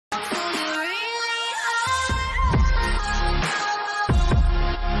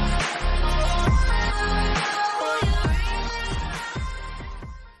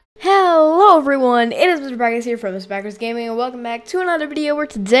Hello everyone, it is MrPackers here from MrPackersGaming, and welcome back to another video where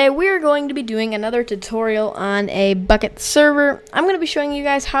today we are going to be doing another tutorial on a bucket server. I'm going to be showing you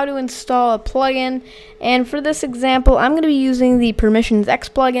guys how to install a plugin, and for this example I'm going to be using the PermissionsEx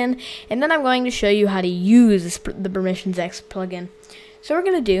plugin, and then I'm going to show you how to use the PermissionsEx plugin. So what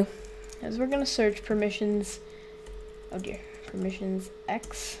we're going to do is we're going to search PermissionsEx.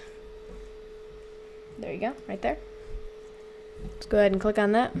 There you go, right there. Let's go ahead and click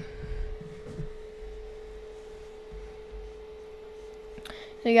on that.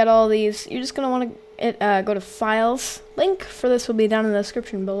 So you got all these. You're just going to want to go to Files. Link for this will be down in the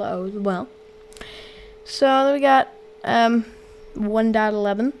description below as well. So then we got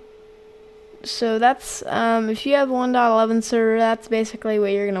 1.11. So that's, if you have 1.11 server, that's basically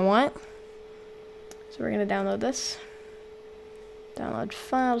what you're going to want. So we're going to download this. Download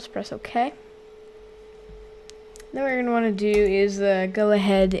file, just press OK. Then what you're going to want to do is go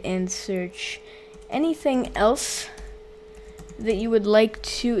ahead and search anything else that you would like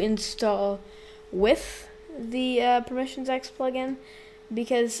to install with the PermissionsEx plugin,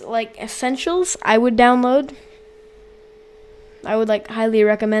 because like Essentials I would download. I would highly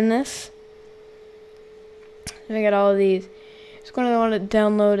recommend this. And I got all of these. Just going to want to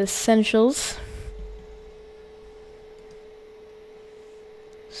download Essentials.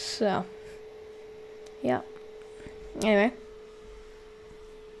 So yeah. Anyway.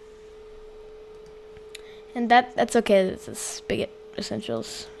 And that's okay. It's a Spigot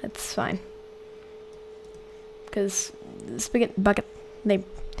Essentials. It's fine. Because the Spigot bucket,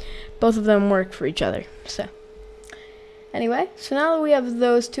 both of them work for each other. So anyway, so now that we have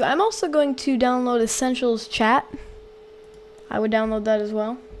those two, I'm also going to download Essentials Chat. I would download that as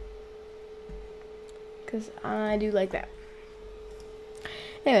well, because I do like that.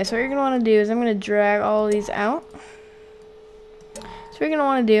 Anyway, so what you're going to want to do is I'm going to drag all of these out. So what you're going to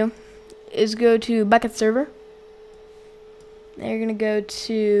want to do is go to bucket server. Then you're gonna go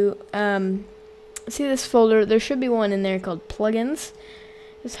to see this folder. There should be one in there called plugins.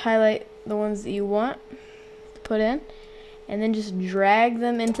 Just highlight the ones that you want to put in, and then just drag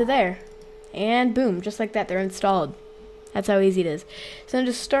them into there, and boom, just like that, they're installed. That's how easy it is. So then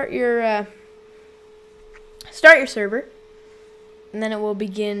just start your server, and then it will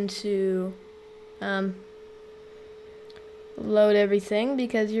begin to load everything,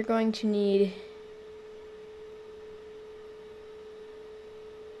 because you're going to need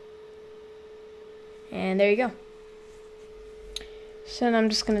and there you go. So then I'm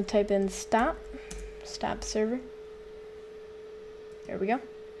just going to type in stop server. There we go.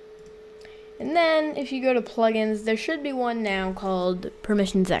 And then if you go to plugins, there should be one now called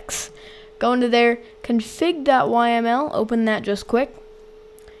PermissionsEx. Go into there, config.yml, open that just quick.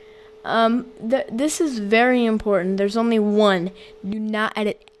 This is very important. There's only one. Do not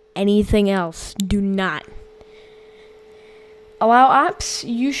edit anything else. Do not. Allow ops,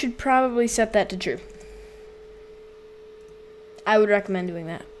 you should probably set that to true. I would recommend doing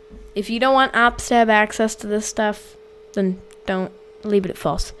that. If you don't want ops to have access to this stuff, then don't, leave it at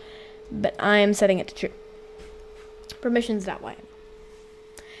false. But I am setting it to true. Permissions.yml.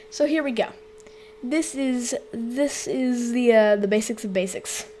 So here we go. This is the basics of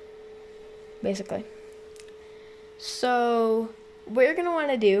basics. Basically. So what you're going to want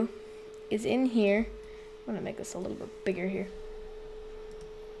to do is in here, I'm going to make this a little bit bigger here.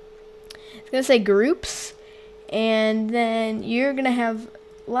 It's going to say groups, and then you're going to have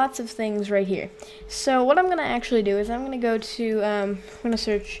lots of things right here. So what I'm going to actually do is I'm going to go to, I'm going to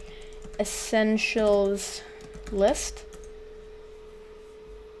search Essentials list.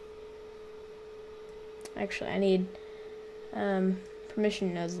 Actually, I need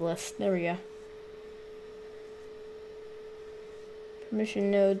permission nodes list. There we go.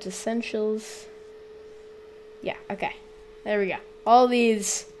 Permission nodes, essentials. Yeah, okay. There we go. All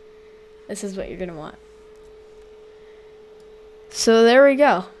these, this is what you're going to want. So there we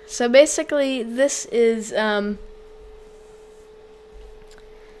go. So basically, this is,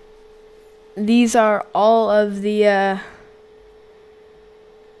 these are all of the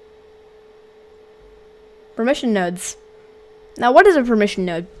permission nodes. Now, what is a permission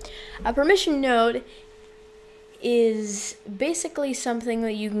node? A permission node is basically something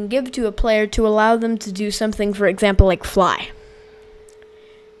that you can give to a player to allow them to do something, for example, like fly.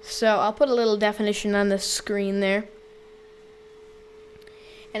 So I'll put a little definition on the screen there.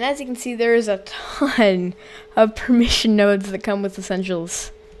 And as you can see, there is a ton of permission nodes that come with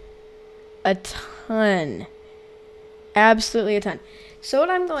Essentials. A ton. Absolutely a ton. So what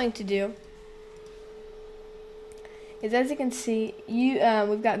I'm going to do is, as you can see,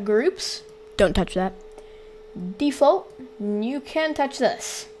 we've got groups. Don't touch that. Default, you can touch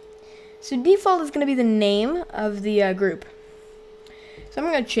this. So default is going to be the name of the group. So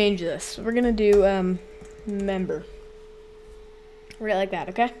I'm going to change this. We're going to do member. Right like that,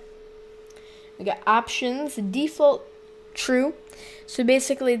 okay? We got options, default true. So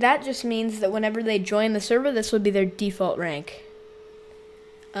basically that just means that whenever they join the server, this would be their default rank.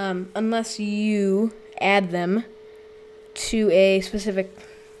 Unless you add them to a specific,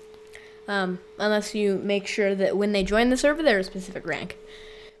 unless you make sure that when they join the server, they're a specific rank.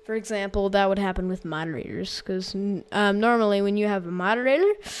 For example, that would happen with moderators, because normally when you have a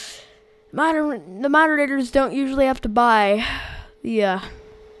moderator, the moderators don't usually have to buy the,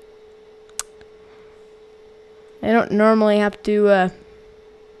 they don't normally have to,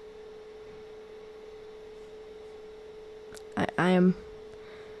 I am,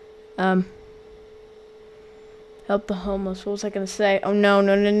 help the homeless. What was I gonna say? Oh no.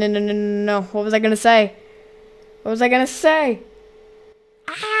 What was I gonna say? What was I gonna say?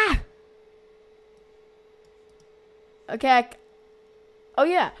 Ah! Okay. Oh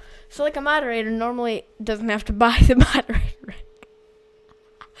yeah. So like a moderator normally doesn't have to buy the moderator.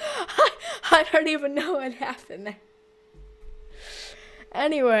 I don't even know what happened there.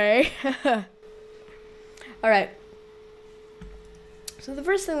 Anyway. Alright. So the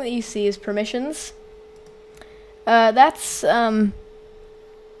first thing that you see is permissions. That's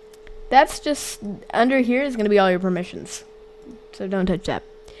just under here is going to be all your permissions. So don't touch that.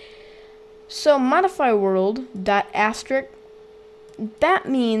 So modify world dot asterisk, that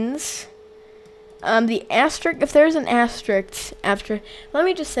means the asterisk, if there's an asterisk after, let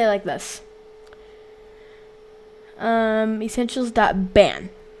me just say like this. Essentials dot ban.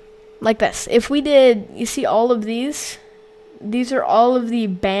 Like this. If we did, you see all of these are all of the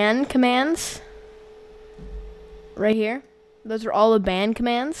ban commands. Right here. Those are all the ban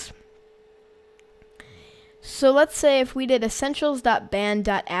commands. So let's say if we did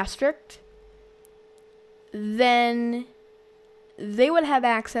essentials.ban.asterisk, then they would have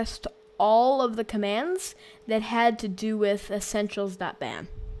access to all of the commands that had to do with essentials.ban.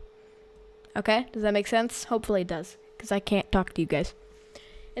 Okay? Does that make sense? Hopefully it does, because I can't talk to you guys.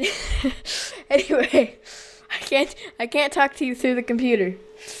 Anyway, I can't talk to you through the computer.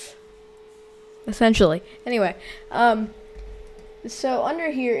 Essentially. Anyway, so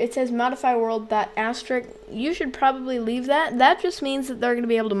under here it says modify world dot asterisk. You should probably leave that. That just means that they're going to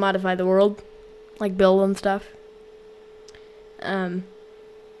be able to modify the world, like build and stuff. Now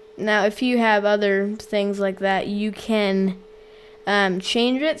if you have other things like that, you can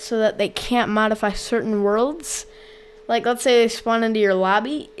change it so that they can't modify certain worlds. Like let's say they spawn into your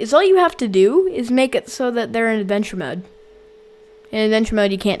lobby. All you have to do is make it so that they're in adventure mode. In adventure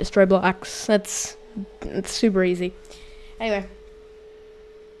mode, you can't destroy blocks. That's super easy. Anyway,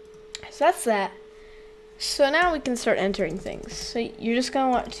 so that's that. So now we can start entering things. So you're just going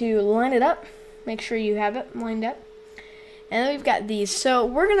to want to line it up. Make sure you have it lined up. And then we've got these. So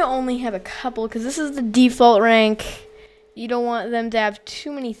we're going to only have a couple because this is the default rank. You don't want them to have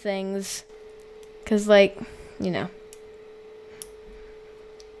too many things. Because, like, you know.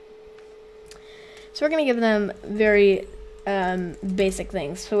 So we're going to give them very basic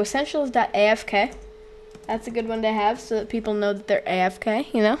things. So essentials.afk, that's a good one to have so that people know that they're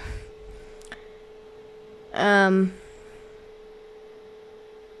AFK, you know.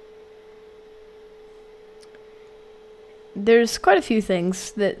 There's quite a few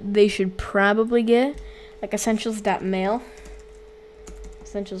things that they should probably get, like essentials.mail.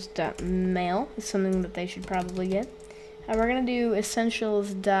 Essentials.mail is something that they should probably get. We're gonna do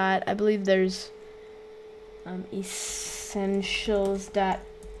essentials. I believe there's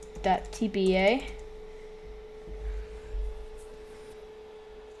essentials.tpa,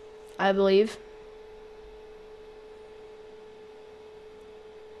 I believe.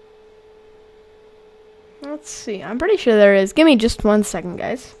 Let's see. I'm pretty sure there is. Give me just 1 second,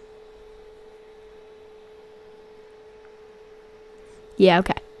 guys. Yeah,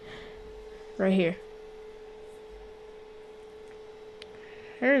 okay. Right here.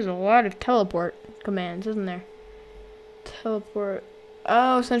 There's a lot of teleport commands, isn't there? Teleport.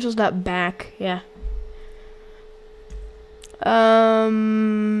 Oh, essentials.back. Yeah.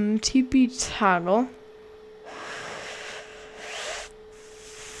 TP toggle.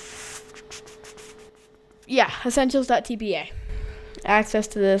 Yeah, essentials.tpa. Access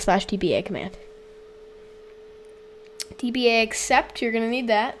to the /tpa command. TPA accept, you're gonna need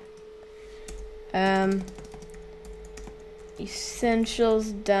that.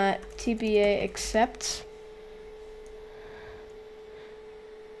 Essentials.tpa accept.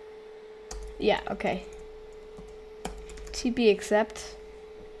 Yeah, okay. TP accept.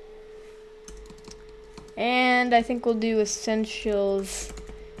 And I think we'll do essentials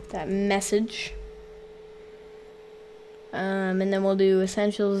that message. And then we'll do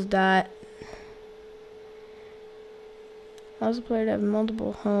essentials dot allows the player to have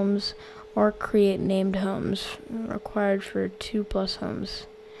multiple homes or create named homes required for 2+ homes.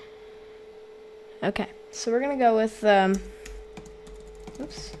 Okay, so we're gonna go with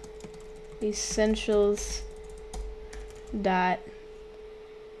essentials dot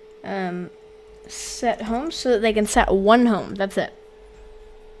set homes so that they can set one home. That's it.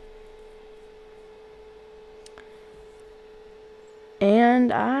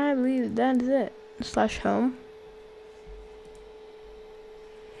 And I believe that is it. Slash home.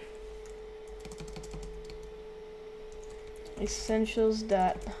 Essentials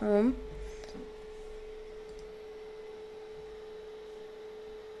dot home.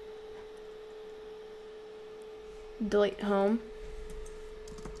 Delete home.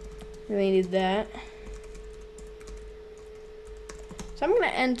 Really need that. So I'm gonna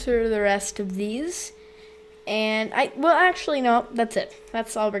enter the rest of these, and well, actually no, that's it.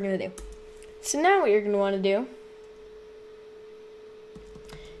 That's all we're gonna do. So now what you're gonna want to do,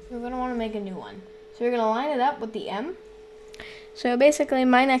 you're gonna want to make a new one. So you're gonna line it up with the M. So basically,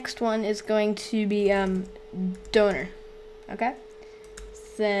 my next one is going to be donor. Okay.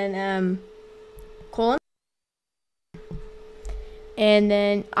 Then colon. And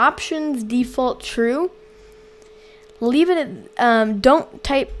then options default true. Leave it at, don't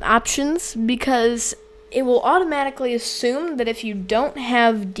type options because it will automatically assume that if you don't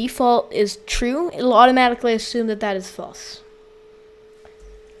have default is true, it'll automatically assume that that is false.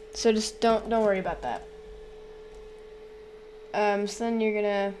 So just don't worry about that. So then you're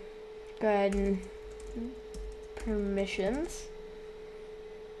gonna go ahead and permissions.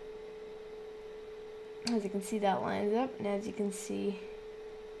 As you can see, that lines up, and as you can see,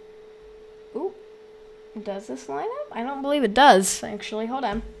 ooh, does this line up? I don't believe it does, actually. Hold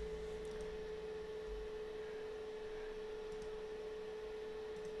on.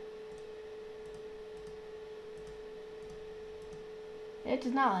 It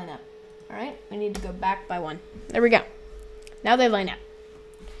does not line up. Alright, we need to go back by one. There we go. Now they line up.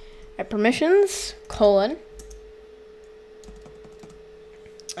 Alright, permissions, colon.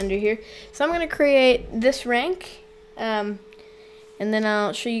 Under here. So I'm going to create this rank, and then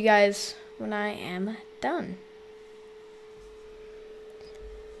I'll show you guys when I am done.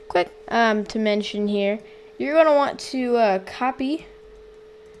 Quick to mention here, you're going to want to copy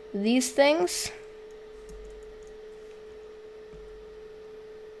these things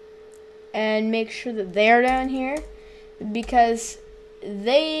and make sure that they're down here because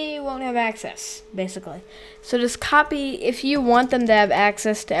they won't have access, basically. So just copy, if you want them to have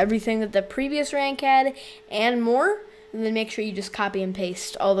access to everything that the previous rank had and more, then make sure you just copy and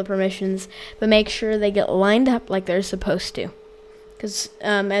paste all the permissions, but make sure they get lined up like they're supposed to. Because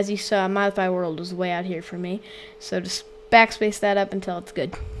as you saw, Modify World was way out here for me, so just backspace that up until it's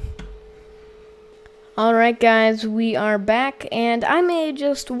good. Alright guys, we are back, and I made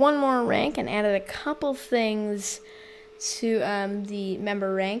just one more rank and added a couple things to the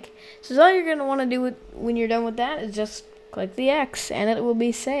member rank. So all you're going to want to do when you're done with that is just click the X and it will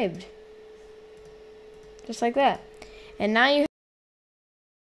be saved. Just like that. And now you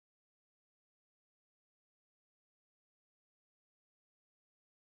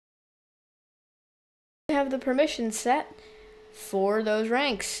have the permissions set for those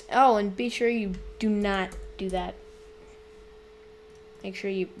ranks. Oh, and be sure you do not do that. Make sure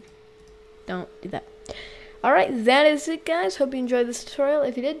you don't do that. Alright, that is it guys. Hope you enjoyed this tutorial.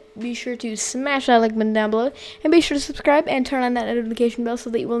 If you did, be sure to smash that like button down below. And be sure to subscribe and turn on that notification bell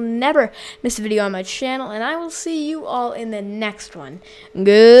so that you will never miss a video on my channel. And I will see you all in the next one.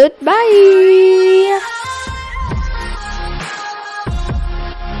 Goodbye!